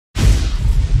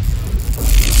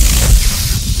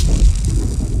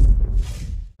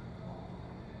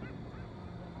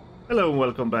Hello and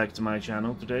welcome back to my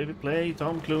channel. Today we play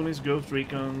Tom Clooney's Ghost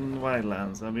Recon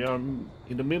Wildlands, and we are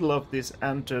in the middle of this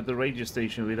enter the radio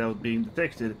station without being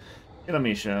detected in a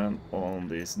mission on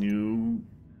this new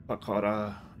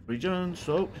Pakara region.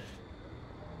 So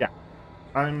yeah,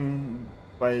 I'm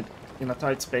quite in a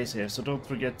tight space here, so don't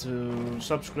forget to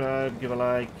subscribe, give a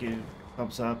like, give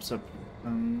thumbs up,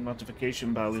 and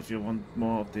notification bell if you want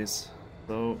more of this.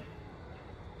 So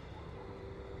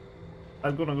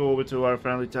I'm gonna go over to our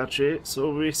friend Itachi,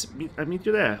 so I meet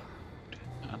you there.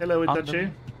 Hello,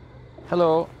 Itachi.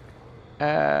 Hello.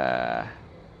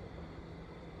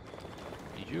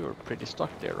 You're pretty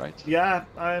stuck there, right? Yeah,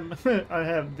 I'm. I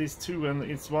have these two, and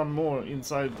it's one more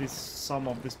inside some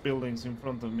of these buildings in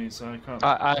front of me, so I can't.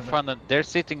 I found that they're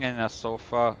sitting in a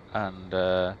sofa and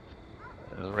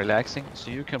relaxing,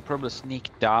 so you can probably sneak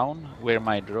down where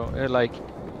my drone, like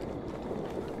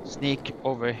sneak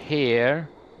over here.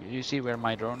 You see where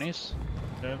my drone is?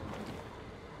 Yeah.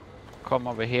 Come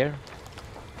over here.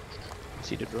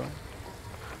 See the drone?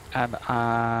 And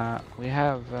we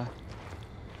have. I'm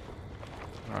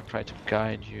gonna try to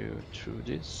guide you through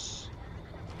this.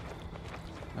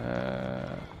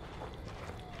 I'm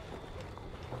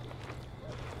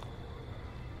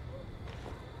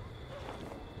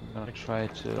gonna try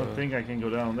to. I don't think I can go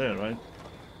down there, right?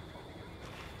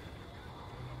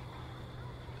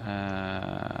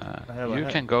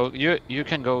 You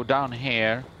can go down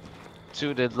here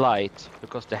to the light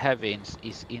because the heavy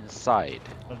is inside.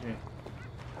 Okay.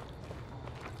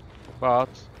 But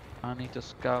I need to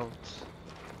scout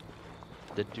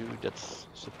the dude that's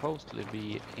supposed to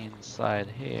be inside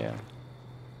here.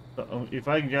 So, if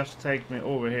I just take me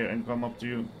over here and come up to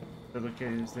you, is that okay?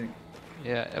 You think?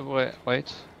 Yeah.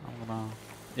 Wait. I'm gonna.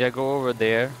 Yeah. Go over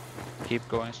there. Keep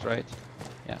going straight.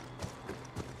 Yeah.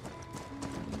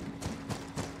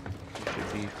 You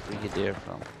should be free there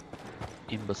from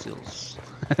imbeciles.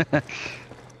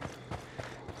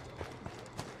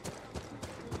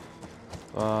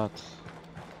 But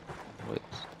wait,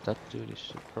 that dude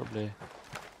should probably.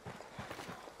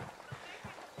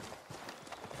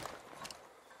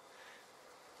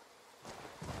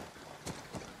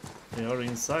 They are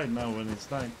inside now when it's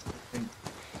night, I think.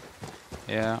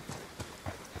 Yeah.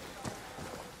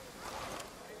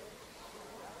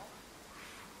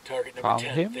 Target number Found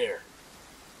 10 him? there.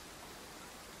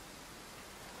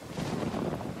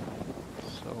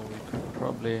 So we could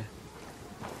probably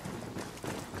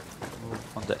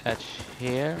move on the edge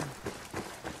here.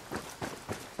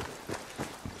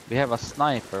 We have a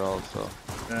sniper also.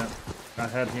 Yeah. I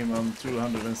had him on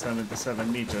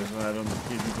 277 meters, so I don't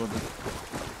even go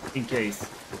in case.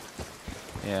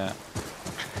 Yeah.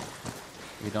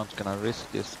 We don't gonna risk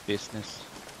this business.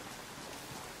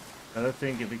 And I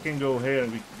think if we can go here,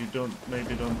 we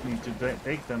maybe don't need to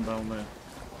take them down there.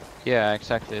 Yeah,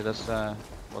 exactly. That's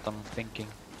what I'm thinking.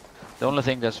 The only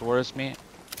thing that worries me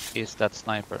is that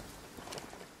sniper.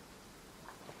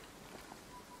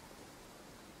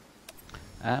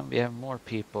 And we have more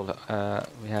people.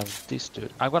 We have this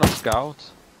dude. I'm gonna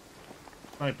scout.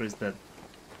 Sniper is dead.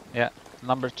 Yeah.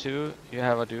 Number 2, you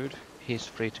have a dude. He's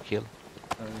free to kill.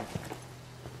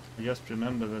 I just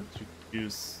remember that you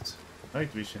used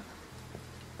night vision.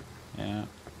 Yeah.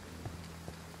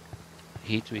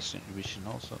 Heat vision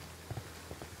also.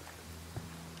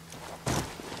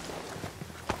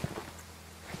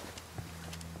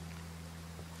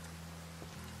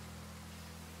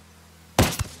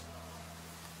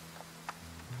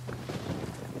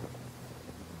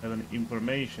 I have an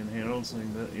information here also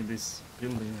in this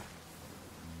building.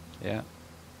 Yeah.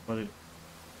 But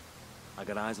I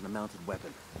got eyes on a mounted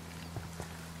weapon.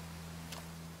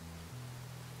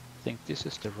 I think this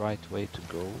is the right way to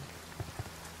go.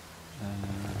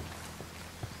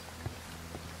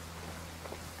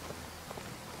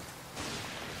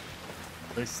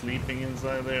 they sleeping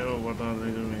inside there, or what are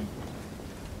they doing?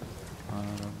 I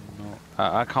don't know.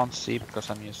 I can't see because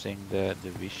I'm using the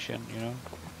vision, you know,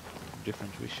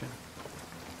 different vision.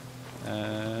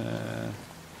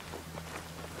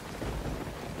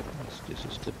 This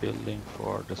is the building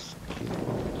for the skill.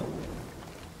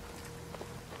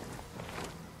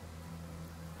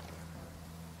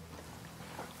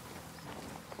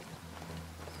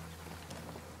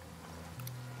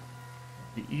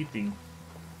 The eating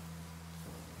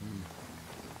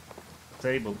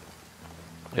table.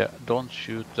 Yeah, don't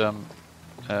shoot them.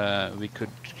 We could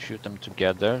shoot them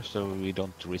together so we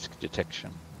don't risk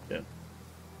detection. Yeah.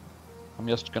 I'm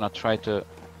just gonna try to.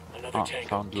 Another tank.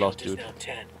 Found the last Count is dude. now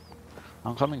 10.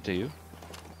 I'm coming to you.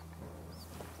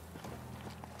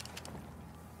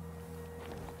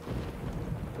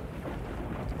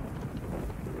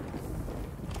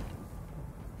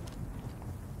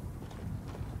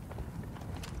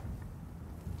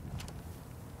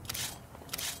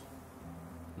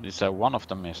 Is one of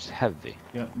them is heavy.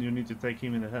 Yeah, you need to take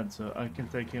him in the head, so I can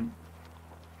take him.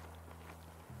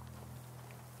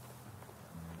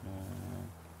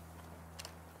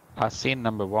 I've seen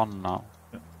number 1 now.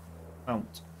 Yeah.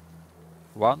 Count.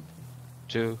 1,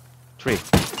 2, 3.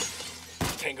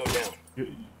 Tango down.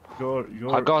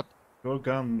 Your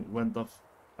gun went off.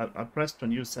 I pressed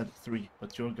when you said 3,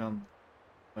 but your gun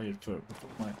fired first before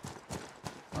mine.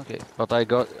 Okay, but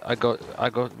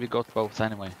we got both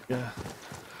anyway. Yeah.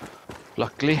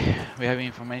 Luckily, we have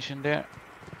information there.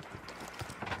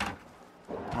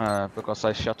 Because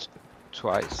I shot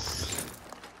twice.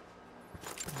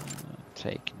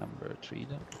 Take number 3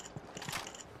 then.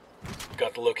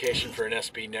 Got the location for an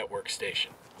SB network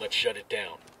station. Let's shut it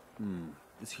down.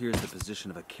 This here's the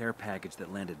position of a care package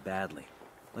that landed badly.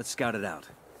 Let's scout it out.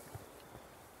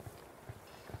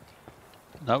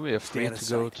 Now we are Stay free out of to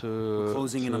go sight. to... We're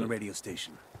closing in on the radio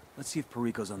station. Let's see if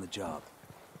Perico's on the job.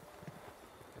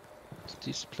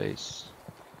 this place.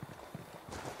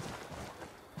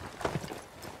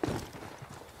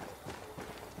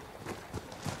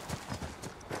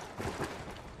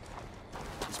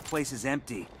 This place is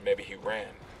empty. Maybe he ran.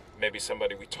 Maybe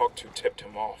somebody we talked to tipped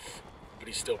him off. But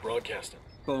he's still broadcasting.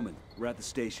 Bowman, we're at the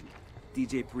station.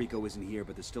 DJ PERICO isn't here,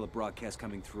 but there's still a broadcast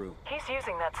coming through. He's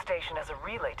using that station as a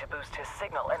relay to boost his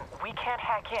signal, and we can't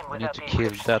hack in We need without to the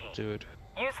kill encryption that key. dude.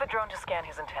 Use the drone to scan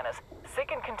his antennas.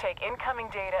 Sicken can take incoming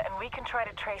data, and we can try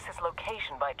to trace his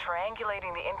location by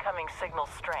triangulating the incoming signal's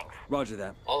strength. Roger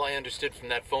that. All I understood from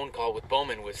that phone call with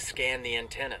Bowman was scan the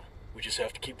antenna. We just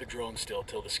have to keep the drone still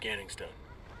till the scanning's done.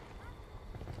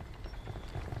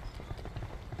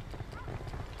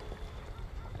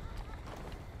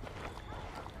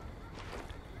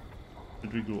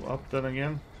 Did we go up then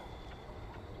again?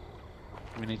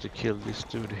 We need to kill this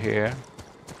dude here,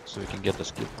 so we can get the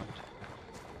skill point.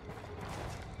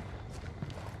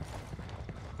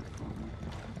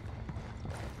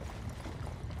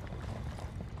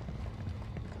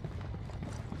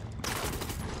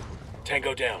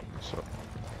 Tango down. So.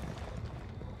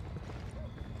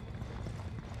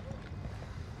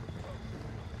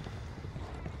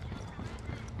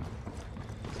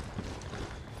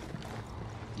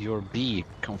 Your bee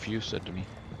confused me.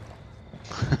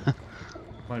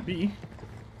 My bee?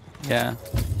 Yeah.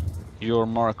 Your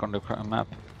mark on the map.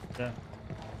 Yeah.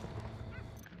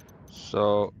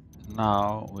 So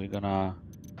now we're gonna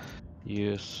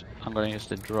use. I'm gonna use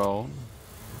the drone.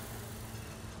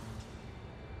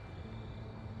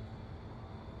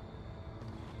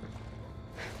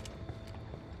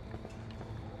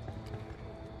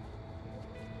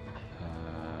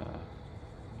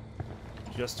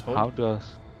 Just hope How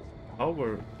does?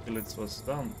 our village was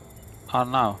done. Oh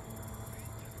no.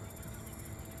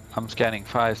 I'm scanning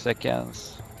 5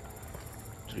 seconds.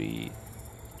 3,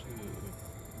 2,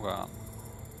 1.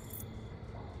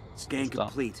 Scan It's done.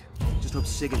 complete. Just hope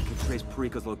Sigan can trace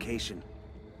Perico's location.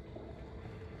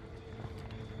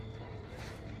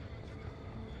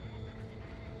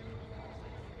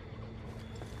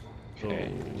 So Okay.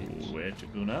 where to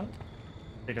go now?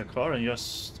 Take a car and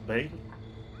just bail.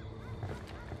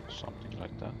 Something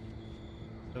like that.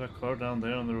 There's a car down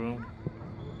there on the road.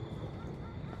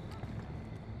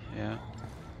 Yeah.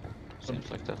 Seems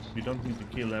like that. We don't need to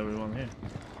kill everyone here.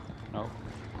 No.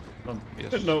 Don't.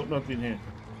 Yes. No, not in here.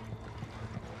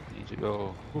 Need to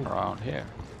go Ooh. around here.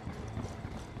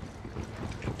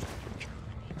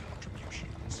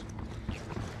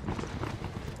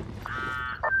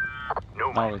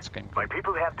 No, Now man. it's going. My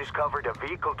people have discovered a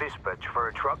vehicle dispatch for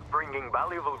a truck bringing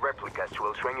valuable replicas to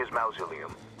El Sueño's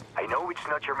mausoleum. I know it's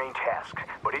not your main task,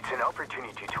 but it's an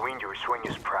opportunity to win your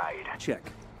Sueño's pride.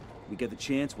 Check. We get the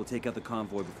chance, we'll take out the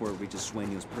convoy before it reaches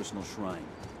Sueño's personal shrine.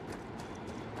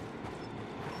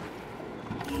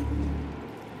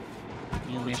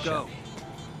 New Let's mission. go.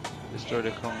 Destroy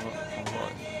the convoy.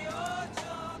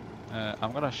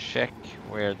 I'm gonna check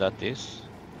where that is.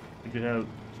 You could have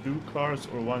 2 cars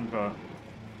or 1 car.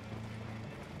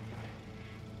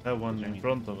 Have one What do you in mean?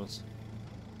 front of us.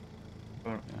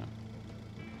 Car.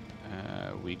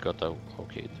 We got a.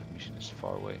 Okay, the mission is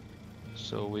far away.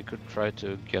 So we could try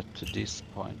to get to this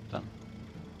point then.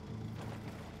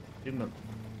 Didn't.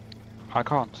 I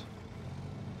can't.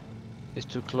 It's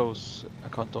too close. I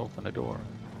can't open the door.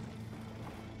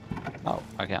 Oh,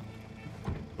 I can.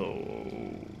 So.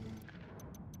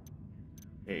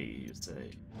 Hey, you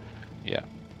say. Yeah.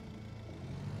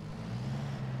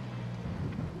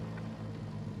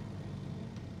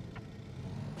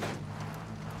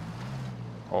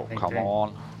 Oh, Thank come you.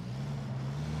 on.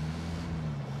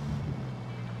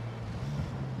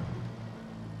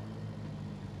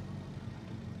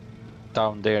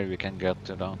 Down there we can get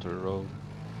down to the road.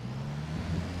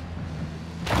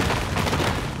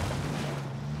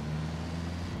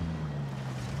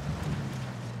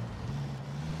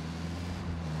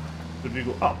 Should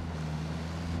we go up?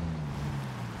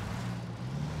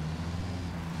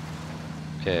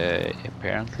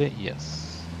 Apparently,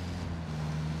 yes.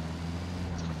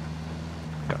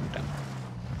 Goddamn.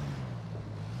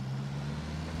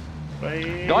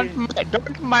 Right.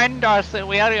 Don't mind us.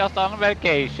 We are just on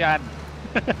vacation.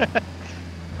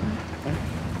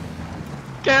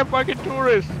 Can't fucking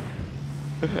tourists.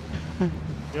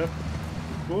 Yep.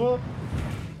 Whoop.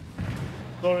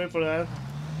 Sorry for that.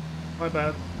 My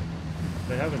bad.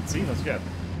 They haven't seen us yet.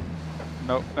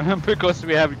 No, because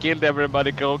we have killed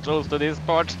everybody close to this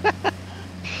part.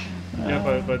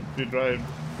 Yeah, but we drive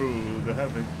through the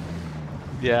heavy.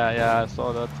 Yeah, I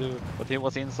saw that too. But he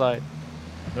was inside.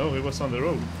 No, it was on the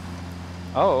road.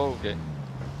 Oh, okay.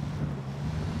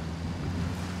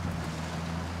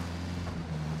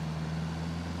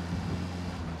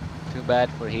 Too bad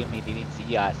for him, he didn't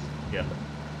see us. Yeah.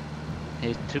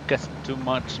 He took us too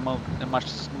much smoke.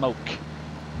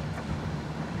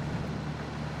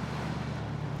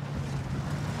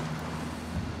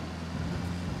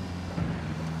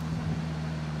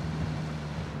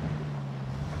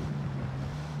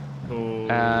 So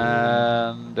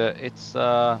And it's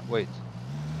wait.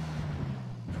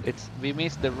 We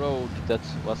missed the road that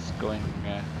was going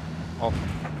off.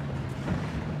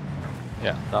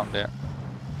 Yeah, down there.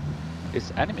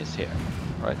 It's enemies here,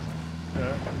 right?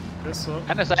 yeah, guess so.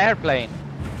 And there's an airplane.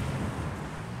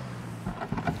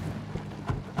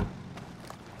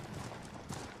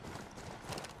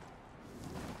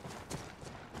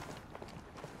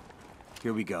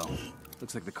 Here we go.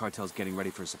 Looks like the cartel's getting ready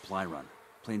for a supply run.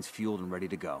 Planes fueled and ready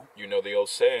to go. You know the old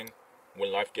saying,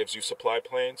 when life gives you supply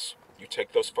planes, you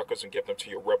take those fuckers and give them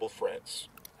to your rebel friends.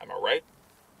 Am I right?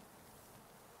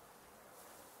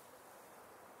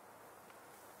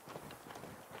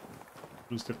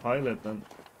 Who's the pilot then?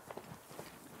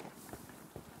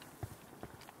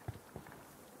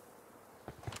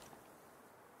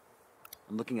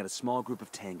 I'm looking at a small group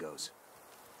of tangos.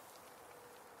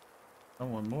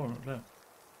 And one more left.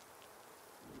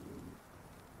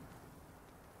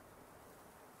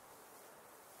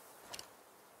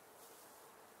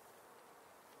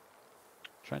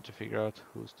 Trying to figure out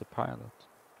who's the pilot.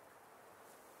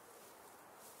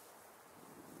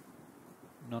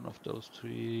 None of those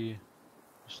three.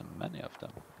 There's so many of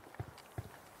them.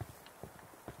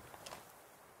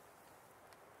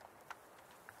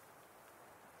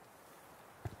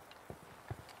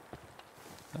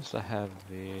 There's a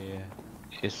heavy.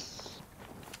 Is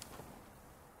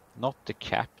not the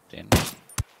captain.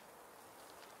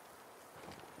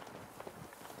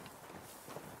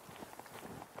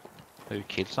 Have you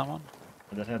killed someone?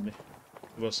 That had me.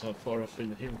 It was so far up in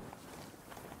the hill.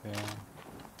 Yeah.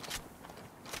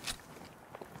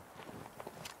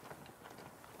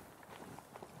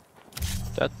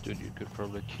 That dude you could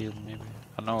probably kill maybe.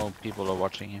 I know people are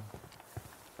watching him.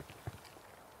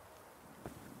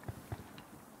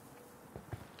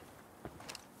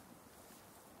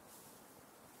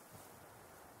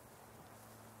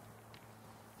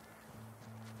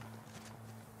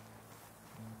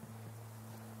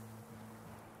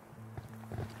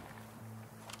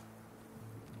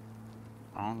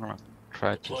 I'm gonna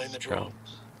try to Deploying the scout. drone.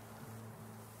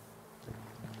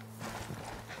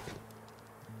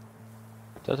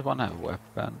 That one have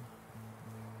weapon.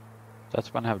 That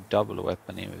one have double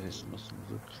weapon even if it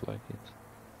doesn't look like it.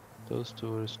 Those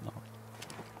two is not.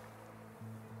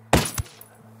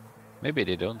 Maybe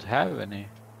they don't have any.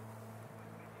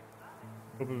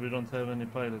 Probably don't have any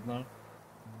pilot now.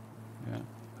 Yeah.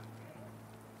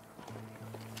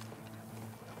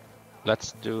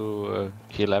 Let's do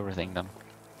kill everything then.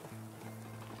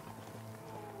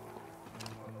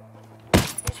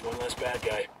 That's one less bad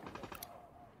guy.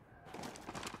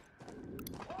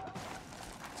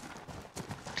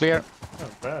 Clear.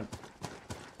 Not bad.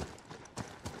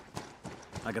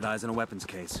 I got eyes on a weapons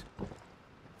case.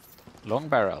 Long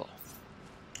barrel.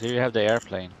 Do you have the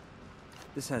airplane?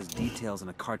 This has details on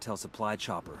a cartel supply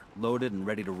chopper, loaded and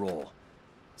ready to roll.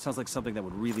 Sounds like something that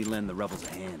would really lend the rebels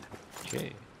a hand.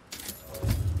 Okay.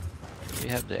 We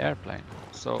have the airplane.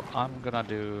 So I'm gonna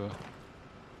do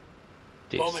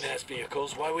this. Bowman has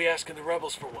vehicles. Why are we asking the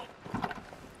rebels for one?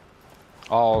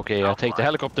 Oh, okay. I'll take the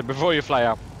helicopter before you fly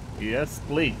up. Yes,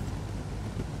 please.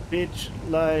 Pitch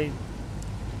light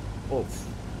off.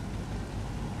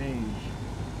 Change.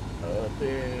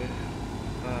 There.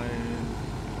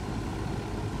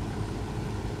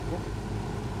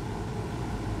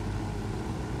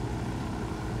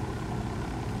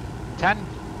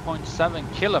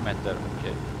 10.7 kilometer.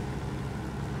 Okay.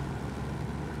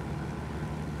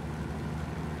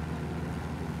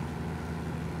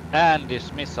 And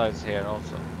this missiles here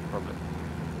also, probably.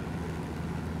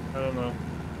 I don't know.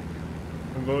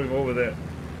 I'm going over there.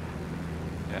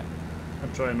 Yeah.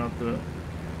 I'm trying not to.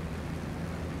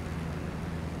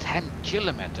 10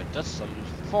 kilometers. That's a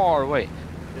far away.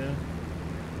 Yeah.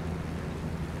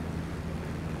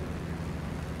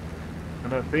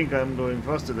 And I think I'm going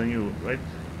faster than you, right?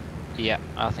 Yeah,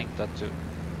 I think that too.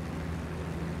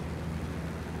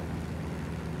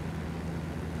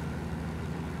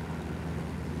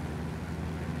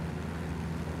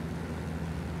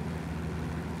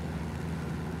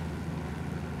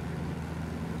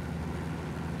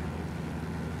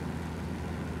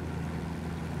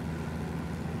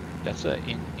 That's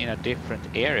in a different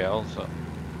area also.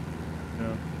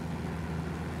 Yeah.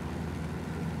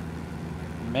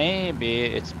 Maybe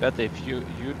it's better if you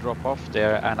drop off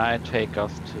there and I take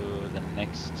us to the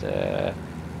next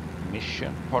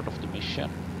mission, part of the mission,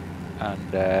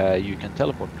 and you can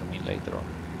teleport to me later on.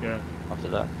 Yeah. After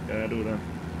that. Yeah, I do that.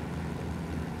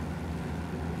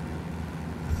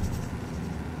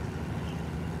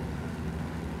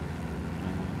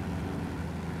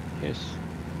 Here's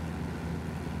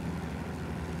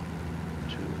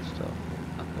two stuff,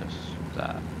 and there's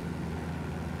that.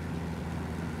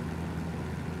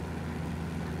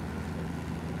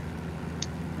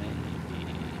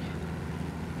 Maybe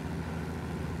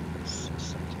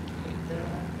something later.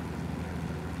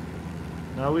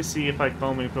 Now we see if I'm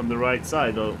coming from the right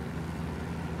side though.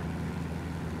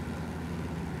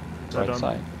 So I Right don't-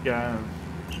 side? Yeah.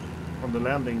 On the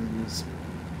landing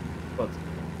spot.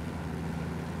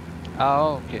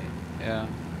 Oh, okay. Yeah.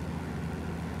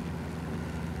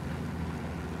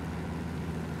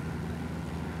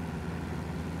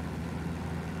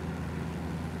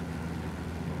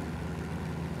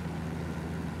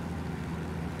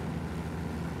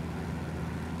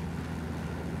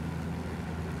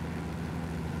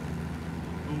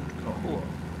 Food combo.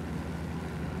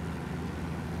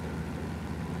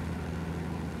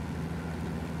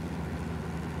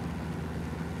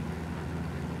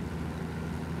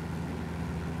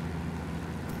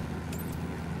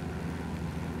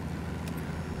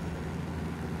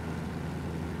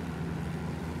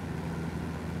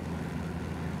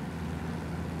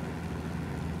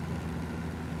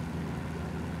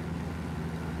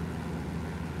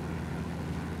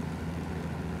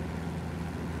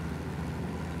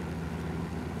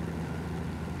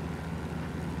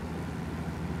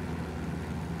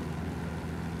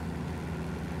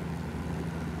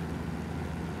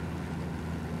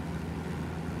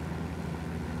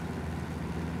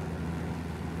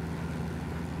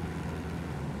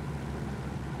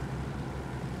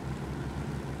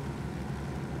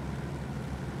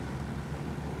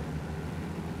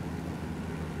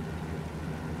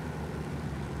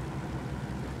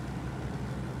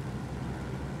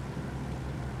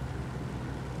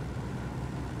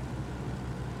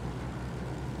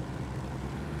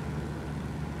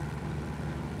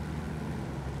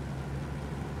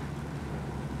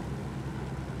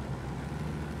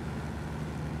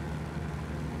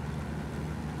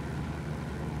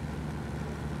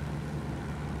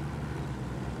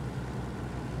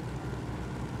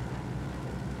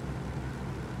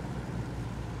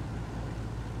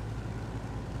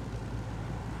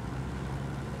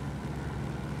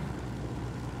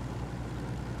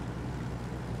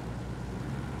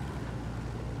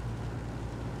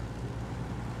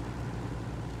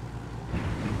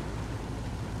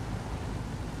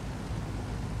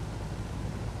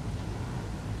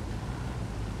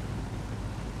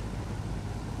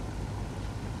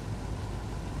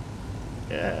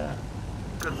 Yeah.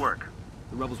 Good work.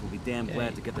 The rebels will be damn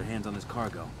glad to get their hands on this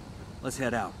cargo. Let's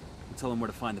head out and tell them where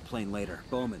to find the plane later.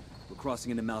 Bowman, we're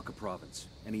crossing into Malca province.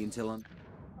 Any intel on?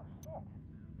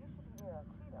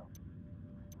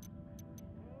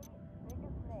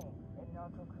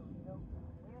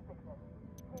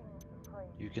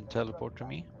 You can teleport to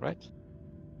me, right?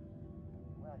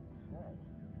 Well, you should.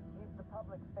 He's the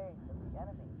public face of the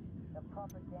enemy. The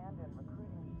propaganda and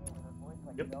recruiting machine with a voice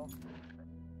like Yep. Bill.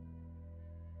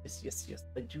 Yes.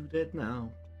 I do that now.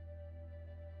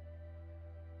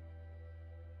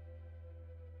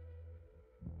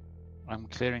 I'm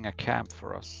clearing a camp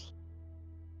for us.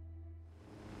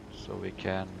 So we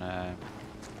can...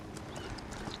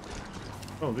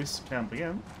 Oh, this camp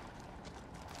again?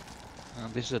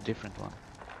 this is a different one.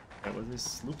 Yeah, but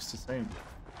this looks the same.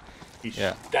 Ish.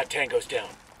 Yeah, That tango's down.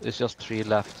 there's just 3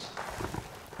 left.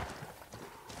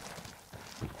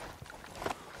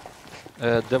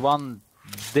 The one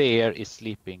there is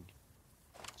sleeping.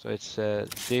 So it's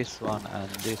this one and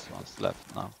this one's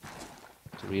left now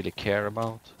to really care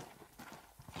about.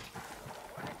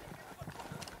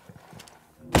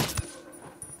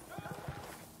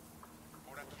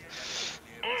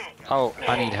 Oh,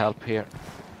 I need help here.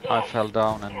 I fell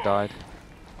down and died.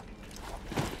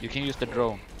 You can use the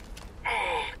drone.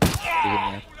 Heal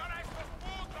me up.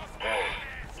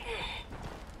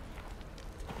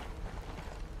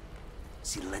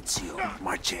 Silencio,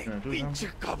 marche.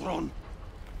 Pinche cabrón.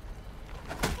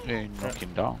 You knock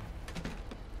him down.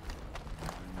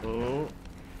 Oh,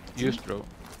 Use drone.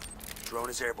 Drone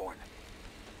is airborne.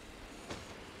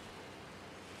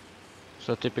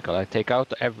 So typical, I take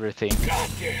out everything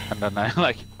and then I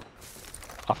like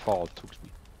a fall took me.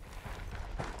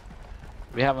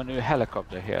 We have a new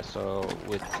helicopter here, so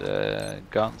with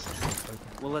guns.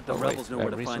 We'll let the Oh, wait, rebels know where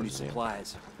to find these resources here.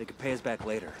 supplies. They could pay us back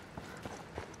later.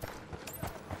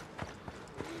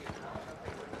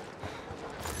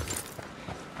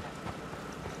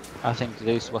 I think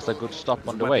this was a good stop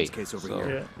on the Weapons way. case over so-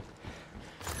 here. yeah.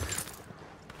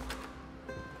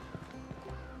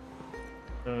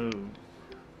 Oh.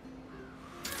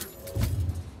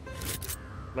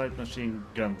 Light machine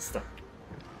gun stuff.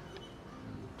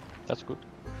 That's good.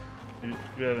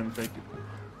 You haven't taken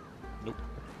it. Nope.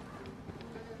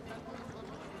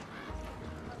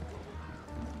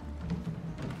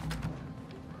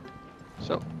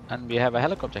 So, and we have a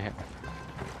helicopter here.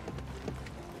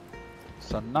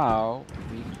 So now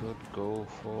we could go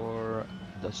for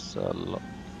the solo.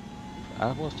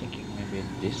 I was thinking maybe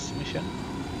this mission.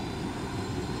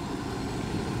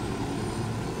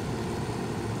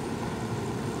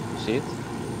 See it?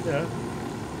 Yeah.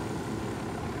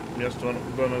 Just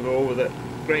gonna go over the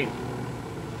crane.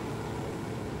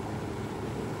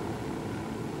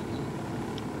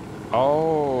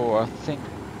 Oh, I think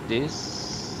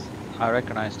this. I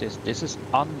recognize this. This is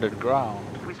underground.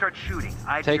 If we start shooting,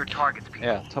 ID Take your targets, people.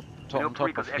 yeah, top We know on top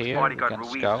Perico's of here. We ex-bodyguard can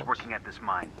Ruiz is scout. working at this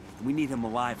mine. We need him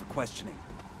alive for questioning.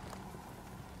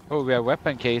 Oh, we have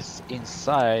weapon case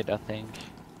inside. I think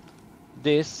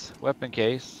this weapon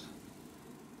case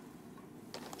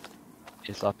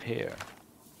is up here.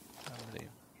 I believe.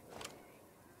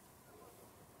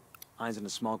 Eyes on a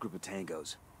small group of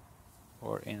tangos.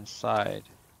 Or inside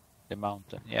the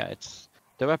mountain. Yeah, it's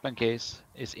the weapon case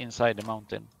is inside the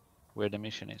mountain where the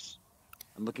mission is.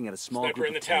 I'm looking at a small Sniper group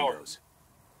in of the tower. tangos.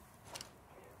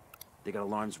 They got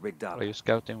alarms rigged up. Are you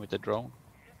scouting with the drone?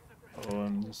 Oh,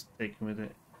 I'm just taking with the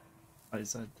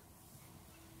eyesight.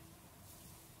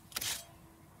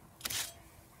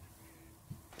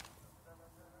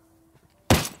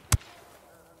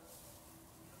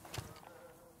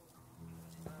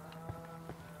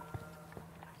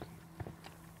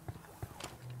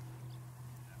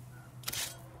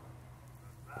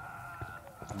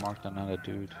 I marked another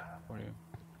dude for you.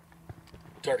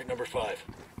 Target number 5.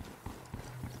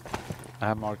 I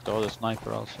have marked the other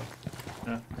sniper also.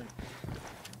 Yeah.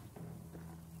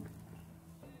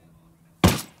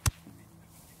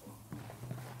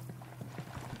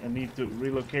 I need to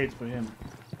relocate for him.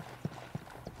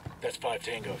 That's 5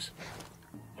 tangos.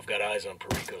 I've got eyes on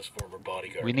Perico's former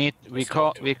bodyguard. We Let's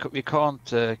talk to him.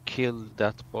 can't kill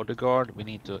that bodyguard. We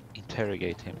need to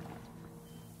interrogate him.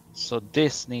 So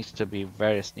this needs to be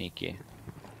very sneaky,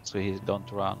 so he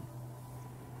don't run.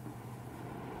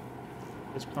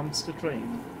 Here comes the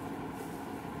train.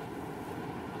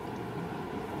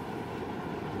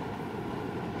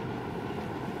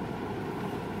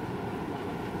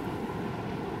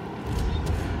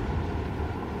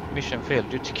 Mission failed.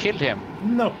 Did you kill him?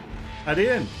 No, I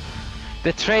didn't.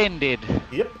 The train did.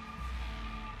 Yep.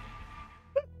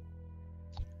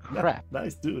 Crap.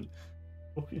 Nice dude.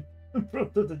 Okay. In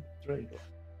front of the train.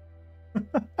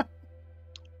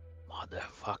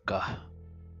 Motherfucker.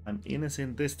 I'm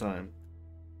innocent this time.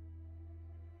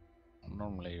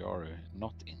 Normally you're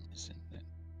not innocent.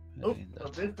 Nope, in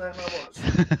but that. this time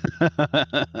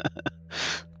I was.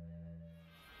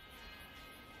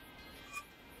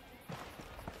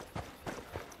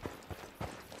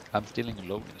 I'm still in the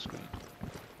loading screen.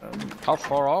 Um, How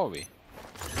far are we?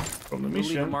 from the We'll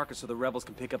leave a mission, marker so the rebels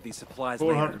can pick up these supplies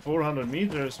 400, later. 400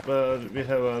 meters, but we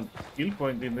have a kill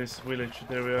point in this village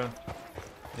area.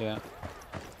 Yeah.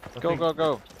 I Go, think, go,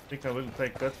 go. I think I will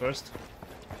take that first.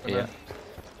 Yeah.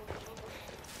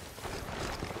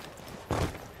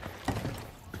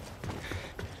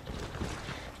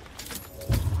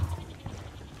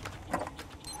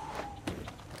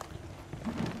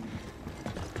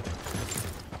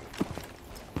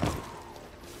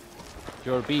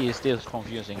 Your bee is still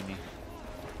confusing me.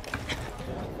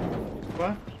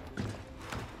 What?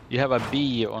 You have a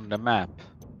bee on the map.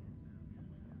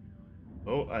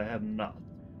 Oh, I have not.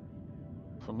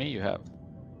 For me, you have.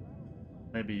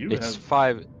 Maybe you It's have.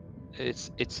 5.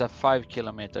 It's a 5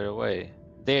 kilometer away.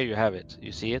 There you have it.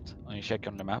 You see it when you check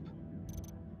on the map.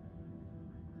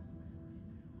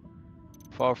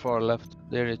 Far left.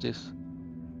 There it is.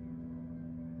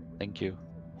 Thank you.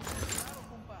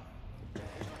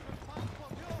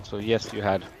 So yes, you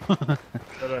had. But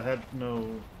I had no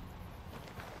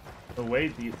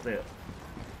weight there.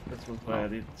 That's what why I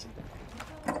did.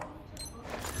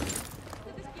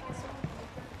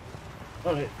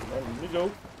 Alright, let me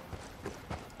go.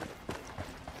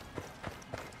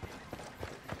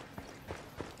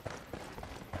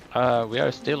 We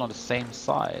are still on the same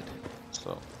side,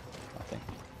 so I think.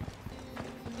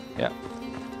 Yeah.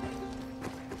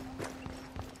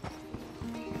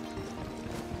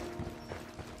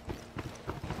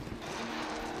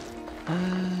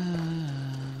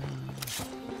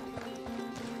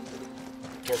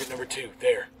 Target number 2,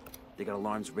 there. They got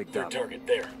alarms rigged Third up. target,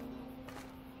 there.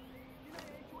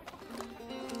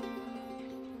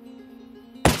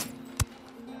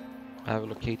 I have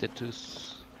located two.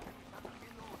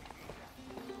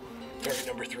 Target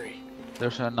number 3.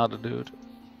 There's another dude.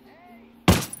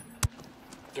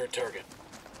 Third target.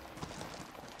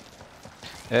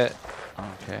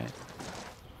 Okay.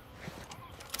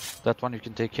 That one you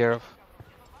can take care of.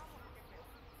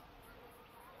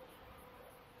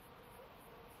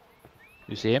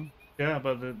 You see him? Yeah,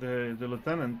 but the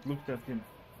lieutenant looked at him.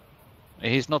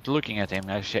 He's not looking at him.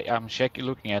 I'm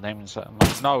looking at him. So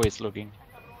now he's looking.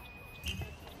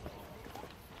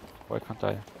 Why can't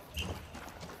I?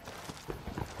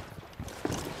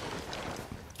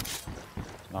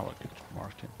 Now I get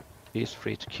Martin. He's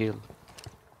free to kill.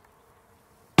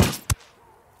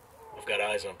 I've got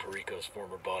eyes on Perico's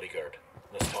former bodyguard.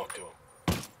 Let's talk to him.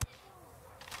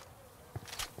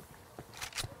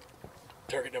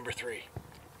 Target number 3.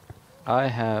 I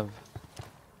have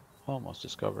almost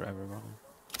discovered everyone.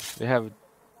 We have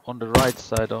on the right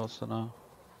side also now.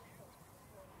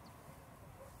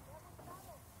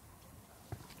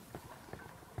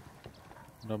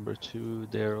 Number 2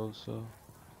 there also.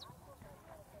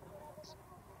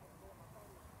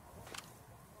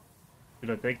 Should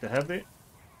I take the heavy?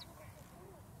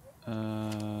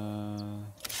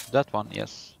 That one,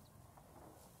 yes.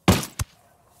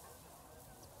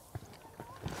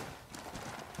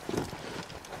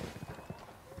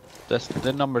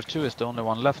 The number 2 is the only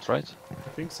one left, right? I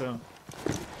think so.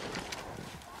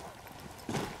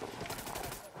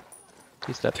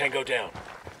 He's dead. Tango down.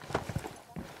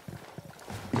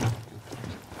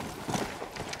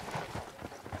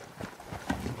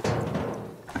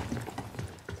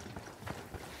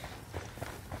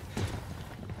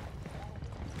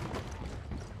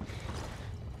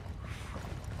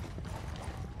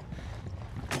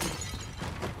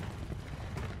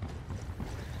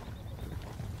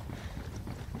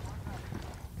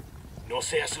 No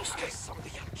se asuste.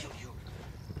 Somebody will kill you.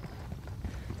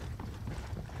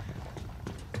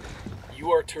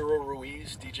 You Arturo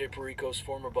Ruiz, DJ Perico's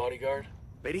former bodyguard?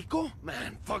 Perico?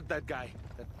 Man, fuck that guy.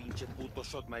 That pinche puto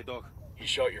shot my dog. He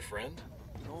shot your friend?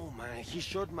 No, man, he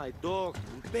shot my dog,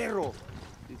 mi perro.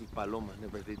 Didi Paloma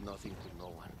never did nothing to no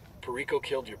one. Perico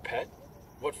killed your pet?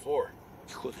 What for?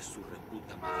 Hijo de su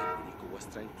reputa madre, Perico was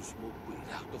trying to smoke weed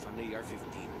out of an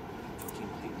AR-15. Fucking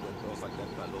thing went off at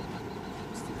that Paloma.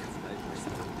 Still have nightmares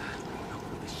about that.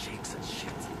 With the shakes and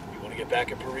shit. You want to get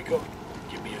back at Perico?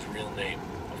 Give me his real name.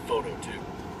 A photo, too.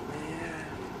 Man.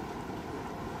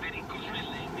 Perico's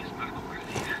real name is Marco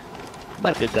Garcia.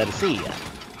 Marco Garcia.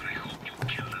 But I hope you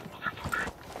kill that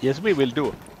motherfucker. Yes, we will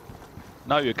do.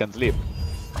 Now you can sleep.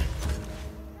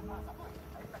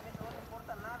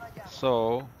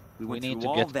 So we need to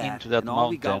get into that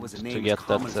mountain to get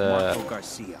that.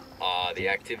 The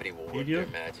activity will work their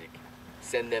magic.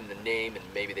 Send them the name and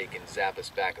maybe they can zap us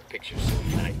back a picture so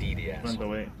we can ID the asshole. Run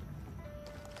away.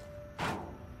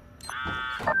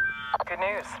 Good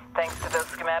news. Thanks to those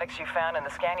schematics you found and the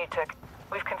scan you took,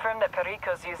 we've confirmed that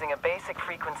Perico's using a basic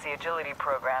frequency agility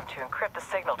program to encrypt the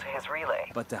signal to his relay.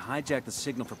 But to hijack the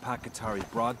signal for Pakatari's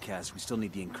broadcast, we still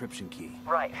need the encryption key.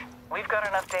 Right. We've got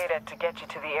enough data to get you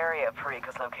to the area of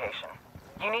Perico's location.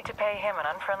 You need to pay him an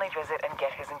unfriendly visit and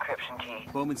get his encryption key.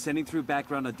 Bowman sending through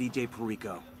background on DJ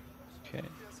Perico. Okay.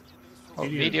 Oh,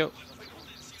 video.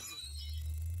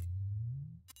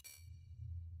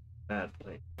 Bad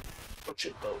play.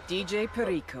 DJ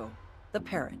Perico, the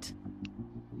parrot.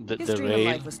 His The dream in rail.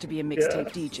 life was to be a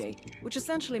mixtape DJ, which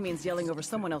essentially means yelling over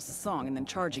someone else's song and then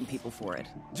charging people for it.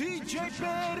 DJ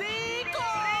Perico!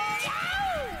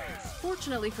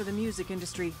 Fortunately for the music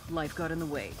industry, life got in the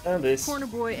way. And this Corner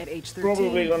boy at age 13,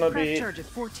 probably gonna crack be charge at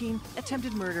 14,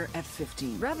 attempted murder at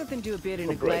 15. Rather than do a bid in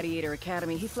a great. gladiator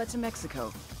academy, he fled to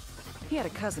Mexico. He had a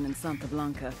cousin in Santa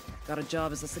Blanca, got a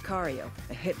job as a sicario,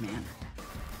 a hitman.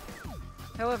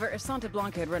 However, if Santa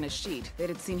Blanca had run a sheet, they'd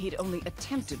have seen he'd only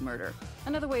attempted murder.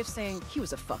 Another way of saying he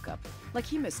was a fuck-up. Like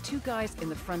he missed 2 guys in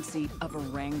the front seat of a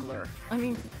Wrangler. I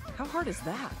mean, how hard is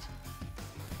that?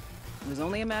 It was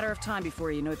only a matter of time before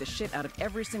he annoyed the shit out of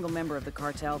every single member of the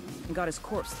cartel and got his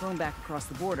corpse thrown back across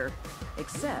the border.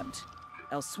 Except,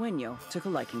 El Sueño took a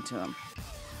liking to him.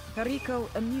 Perico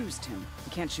amused him. He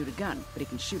can't shoot a gun, but he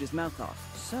can shoot his mouth off.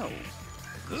 So...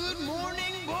 Good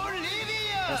morning,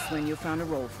 Bolivia! El Sueño found a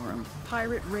role for him.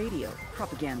 Pirate radio,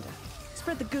 propaganda.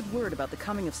 Spread the good word about the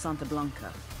coming of Santa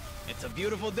Blanca. It's a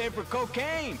beautiful day for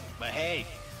cocaine. But hey,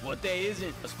 what day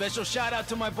isn't? A special shout out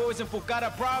to my boys in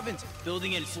Pucara province,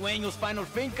 building El Sueño's final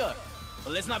finca.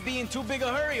 But let's not be in too big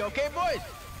a hurry, okay, boys?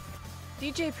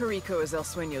 DJ Perico is El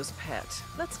Sueño's pet.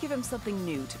 Let's give him something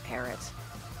new to parrot.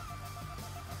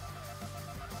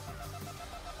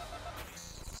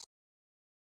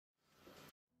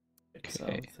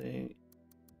 Something.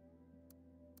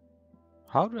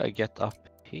 How do I get up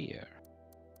here?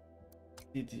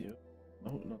 Did you?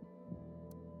 No, no.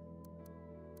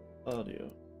 Audio.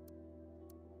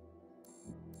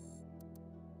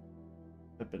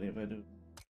 Happening if I do.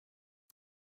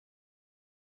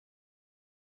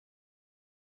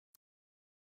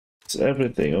 It's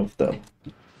everything of them.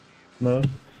 No.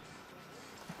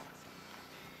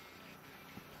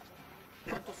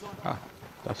 Ah,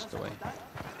 that's the way.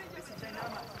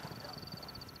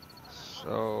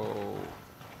 So,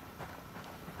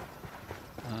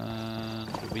 and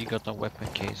we got a weapon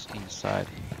case inside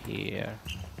here.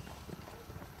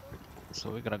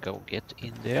 So we're gonna go get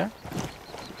in there.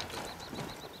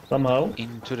 Somehow.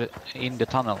 In the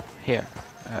tunnel here.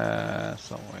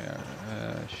 Somewhere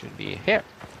should be here.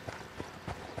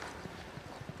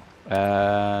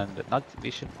 And night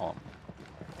vision on.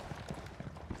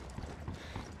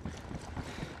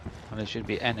 And there should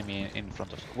be enemy in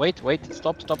front of us. Wait,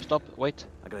 stop, wait.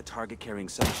 I got a target carrying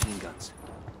submachine guns.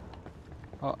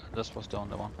 Oh, this was the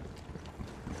only one.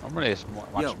 Normally it's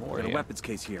much more got here. A weapons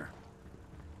case here.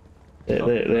 They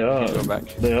Go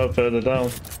back. They are further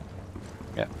down.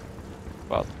 Yeah,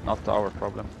 but not our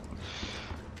problem.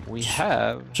 We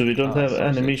have. So we don't have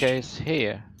any mission case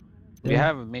here. We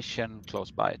have a mission close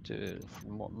by to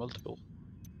multiple.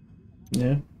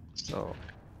 Yeah. So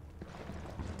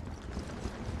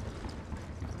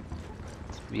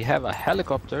we have a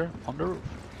helicopter on the roof.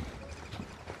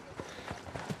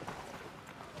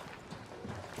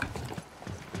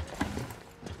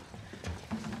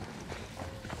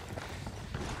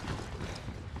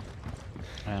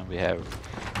 And we have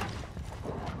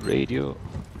radio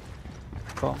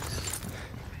com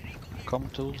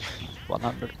tools,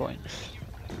 100 points.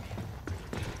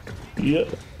 Yep.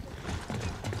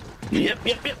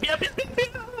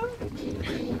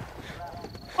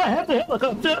 I have the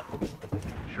helicopter.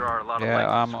 Sure are a lot of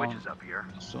I'm switches up here.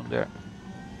 Soon there.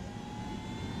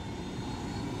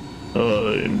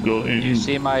 I'm going. Do you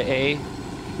see my A?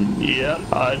 Yeah,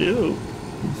 I do.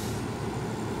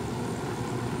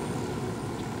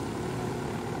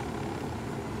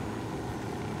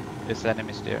 There's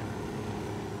enemies there.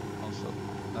 Also,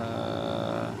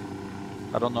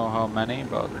 I don't know how many,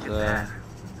 but It's an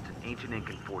ancient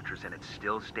Incan fortress and it's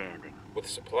still standing. With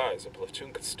supplies, a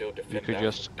platoon could still defend. you could that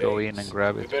just for go days. in and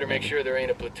grab it. We better make sure there ain't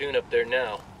a platoon up there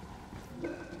now.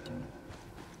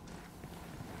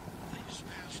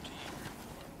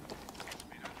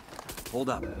 Hold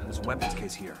up, there's a weapons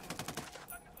case here.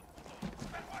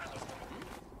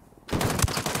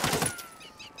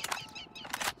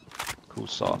 Who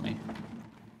saw me?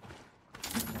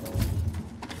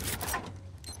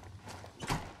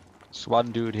 There's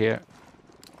one dude here.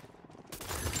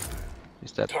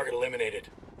 Is that Target eliminated.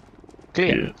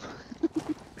 clear?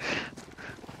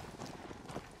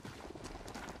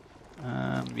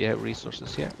 Yeah. We have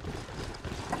resources here.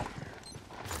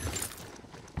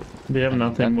 We have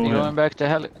nothing You more. going back to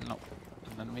heli? No.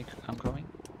 And then I'm coming.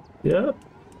 Yeah.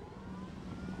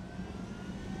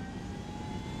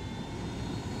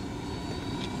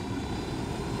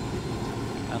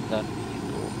 And then we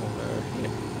go over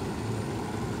here.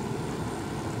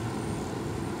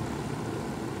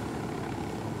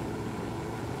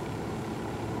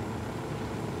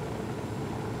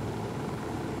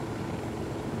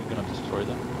 We're gonna destroy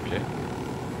them. Okay.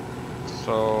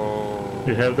 So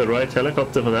We have the right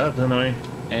helicopter for that, don't we?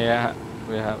 yeah,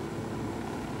 we have.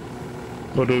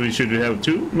 Or should we have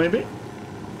two, maybe?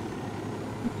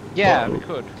 Yeah, Well, we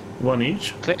could. One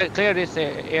each? Clear this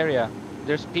area.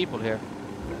 There's people here.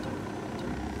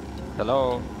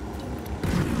 Hello.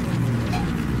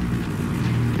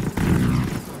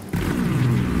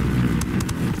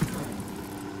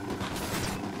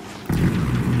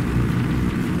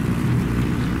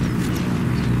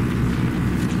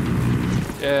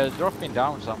 drop me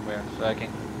down somewhere so I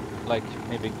can, like,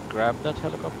 maybe grab that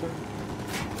helicopter.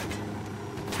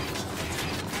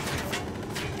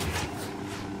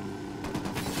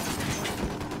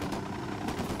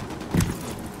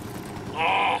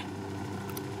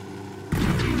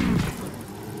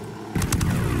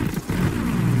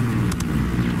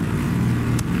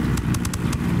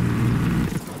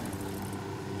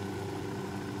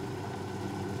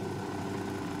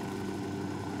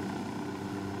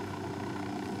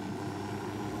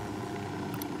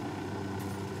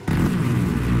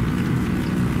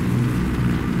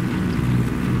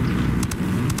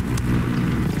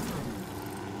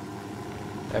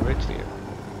 Very clear.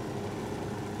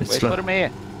 Wait for me.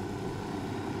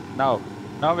 Now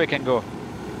we can go.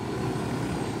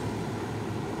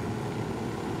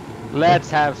 Let's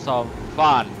have some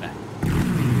fun.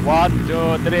 1,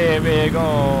 2, 3, we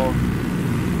go.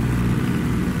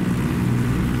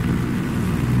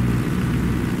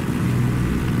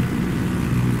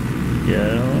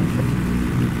 Yeah.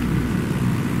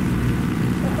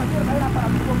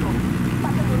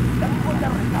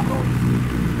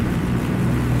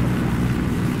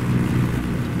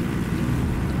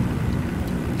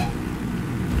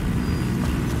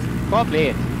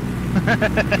 Complete.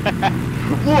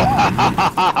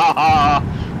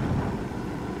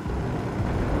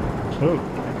 Oh.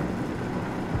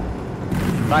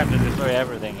 Time to destroy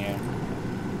everything here.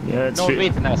 Yeah, it's no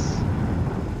witness.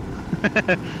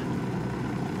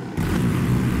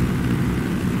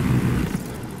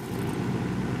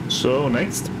 So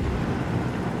next.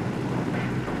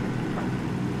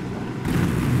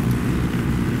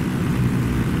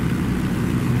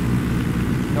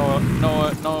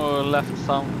 No left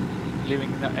some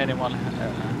leaving anyone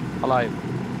alive.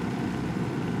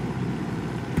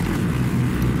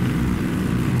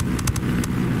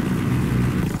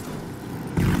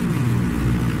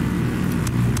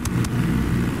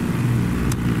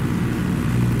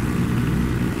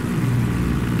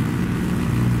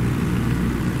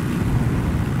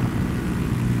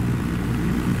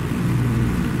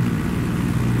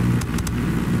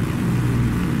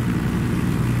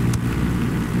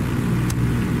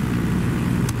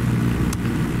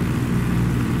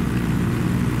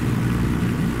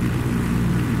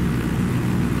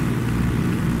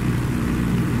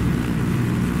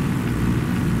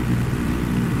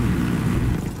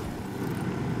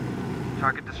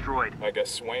 Target destroyed. I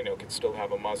guess Sueno can still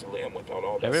have a mausoleum without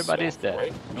all that Everybody's stuff, dead.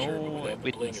 right? No Sure, but without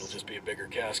the bling, witness. it'll just be a bigger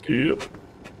casket. Yep.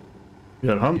 We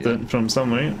are hunted from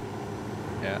somewhere.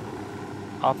 Yeah.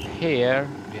 Up here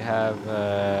we have.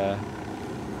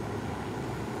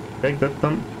 Take that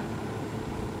then.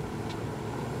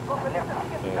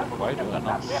 Why do I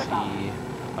not see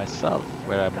myself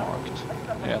where I marked?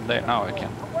 Yeah, there now I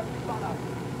can.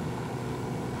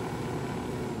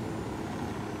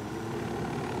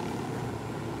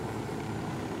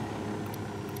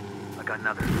 I got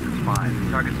another. That's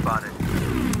 5. Target spotted.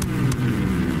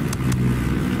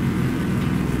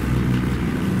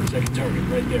 Second target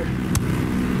right there.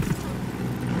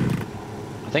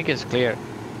 I think it's clear.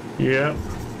 Yeah.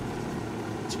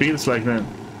 It feels like that.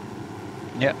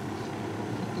 Yeah.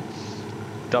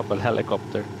 Double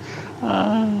helicopter.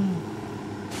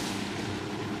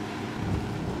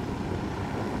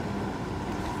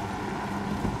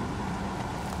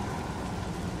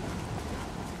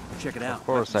 Check it out. Of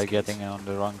course I'm getting on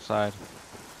the wrong side.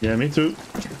 Yeah, me too.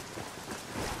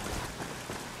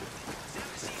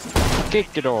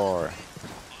 Kick the door.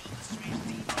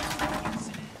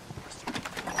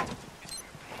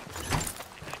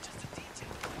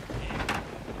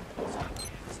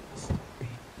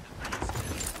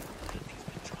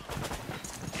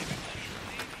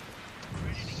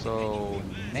 So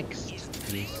next is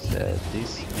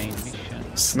this main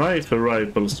mission. Sniper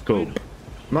rifle scope.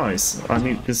 Nice. I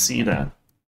need to see that.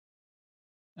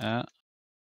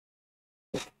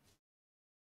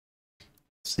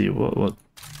 See what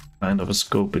kind of a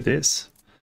scope it is.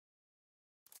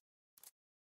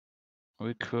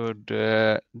 We could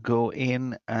go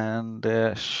in and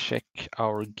check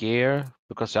our gear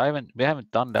because we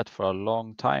haven't done that for a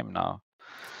long time now.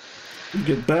 You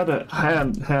get better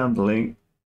handling,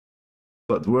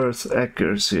 but worse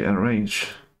accuracy and range.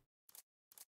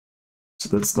 So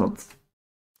that's not.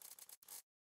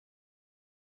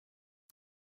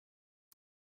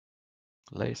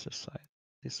 Laser sight.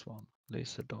 This one.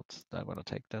 Laser dots. I'm gonna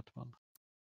take that one.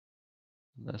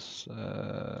 This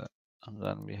and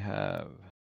then we have.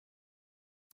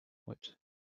 Wait.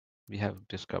 We have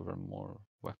discovered more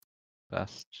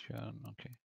bastion.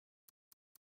 Okay.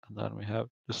 And then we have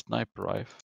the sniper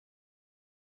rifle.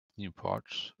 New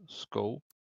parts. Scope.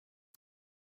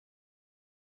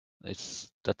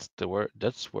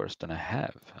 That's worse than I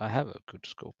have. I have a good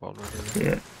scope already.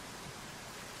 Yeah.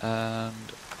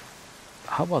 And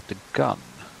how about the gun?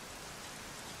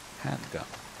 Handgun.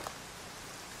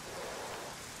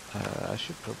 I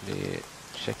should probably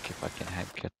check if I can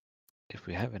get if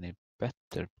we have any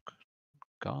better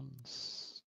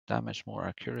guns. Damage, more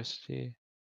accuracy.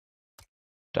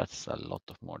 That's a lot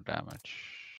of more damage.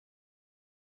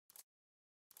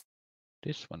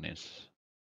 This one is.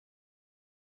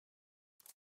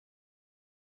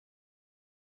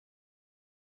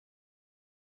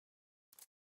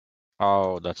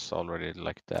 Oh, that's already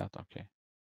like that. Okay.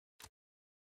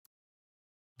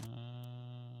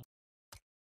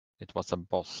 It was a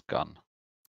boss gun.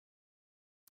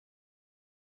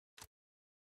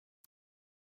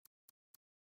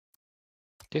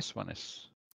 This one is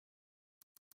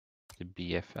the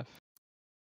BFF.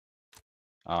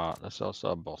 Ah, that's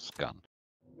also a boss gun.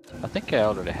 I think I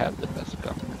already have the best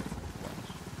gun.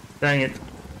 Dang it.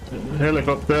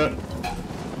 Helicopter.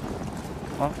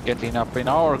 Oh, getting up in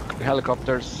our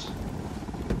helicopters.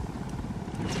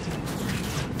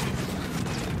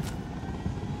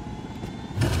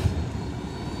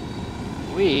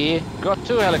 We got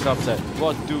 2 helicopters.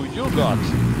 What do you got?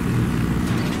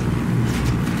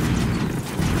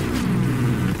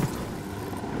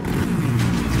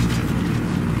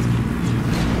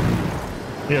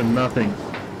 We have nothing.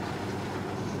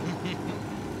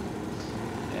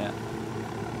 Yeah.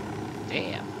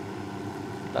 Damn.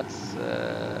 That's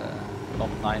not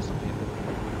nice of him.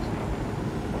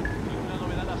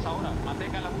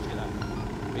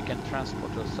 We can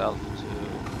transport ourselves to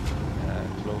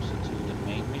closer to the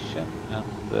main mission and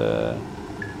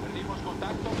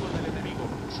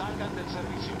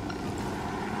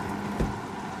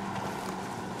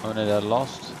only they're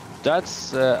lost.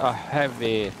 That's a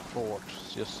heavy fort,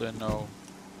 just so you know.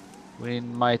 We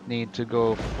might need to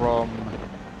go from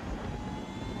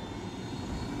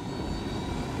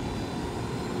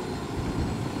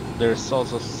there's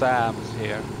also Sam's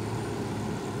here.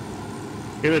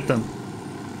 Give it then.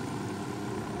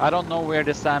 I don't know where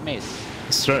the Sam is.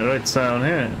 It's right down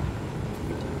here.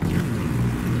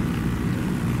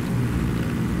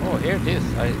 Oh, here it is.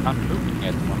 I'm looking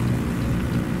at one.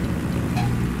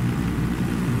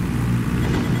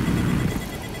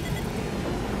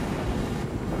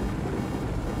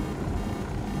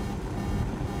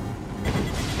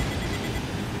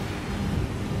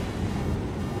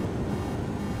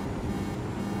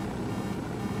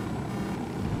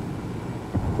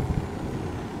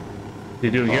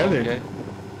 Did you get it?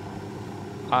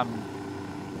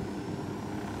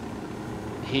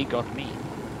 He got me.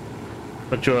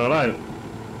 But you're alive?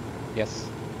 Yes.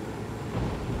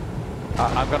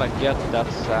 I'm gonna get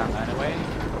that Sam anyway,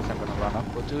 because I'm gonna run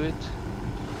up to it.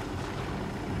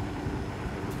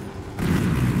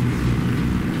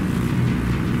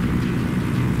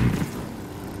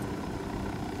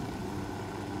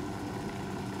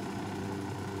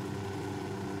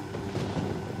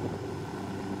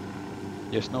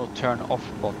 There's no turn off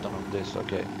button on this,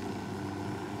 okay.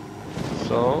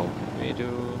 So we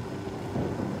do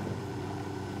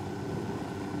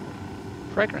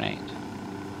frag grenade.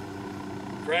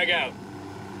 Frag out.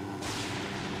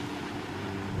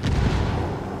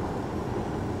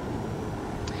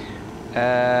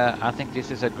 I think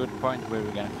this is a good point where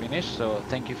we're gonna finish. So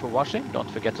thank you for watching. Don't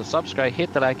forget to subscribe,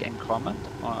 hit the like and comment,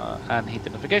 and hit the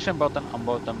notification button on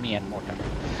both on me and Morten.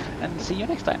 And see you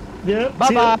next time. Yeah.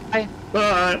 Bye bye.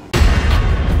 Bye.